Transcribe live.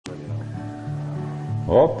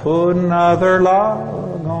or put another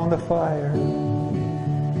log on the fire.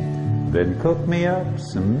 Then cook me up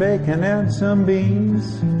some bacon and some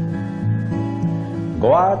beans.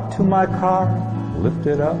 Go out to my car, lift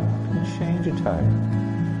it up and change a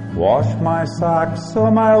tire. Wash my socks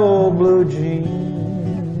or my old blue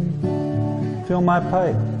jeans. Fill my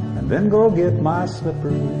pipe and then go get my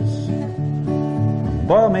slippers.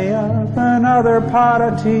 Boil me up another pot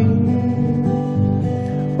of tea,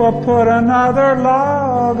 or put another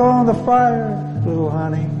log on the fire. Little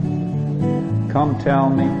honey, come tell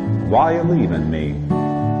me why you leaving me.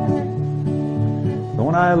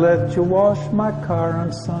 Don't I let you wash my car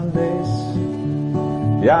on Sundays?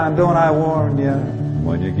 Yeah, and don't I warn you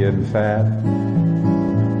when you're getting fat?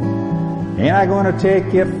 Ain't I gonna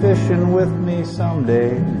take you fishing with me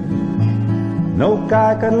someday? No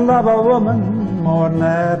guy could love a woman more than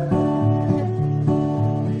that.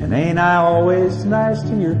 And ain't I always nice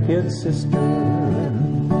to your kid sister?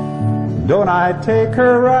 Don't I take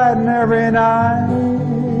her riding every night?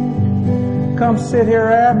 Come sit here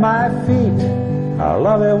at my feet. I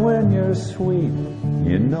love it when you're sweet.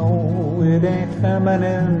 You know it ain't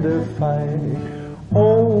feminine to fight.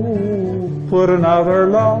 Oh, put another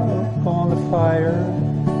log on the fire.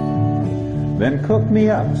 Then cook me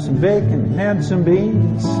up some bacon and some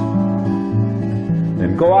beans.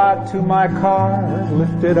 Then go out to my car,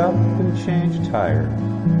 lift it up and change a tire.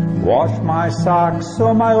 Wash my socks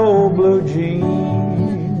or my old blue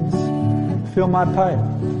jeans. Fill my pipe,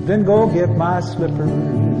 then go get my slippers.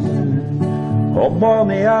 Oh, boil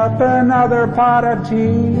me up another pot of tea,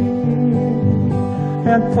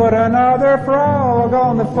 and put another frog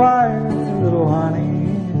on the fire. Little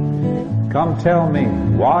honey, come tell me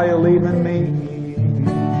why you leaving me.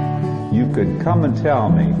 You could come and tell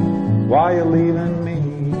me why you leaving me.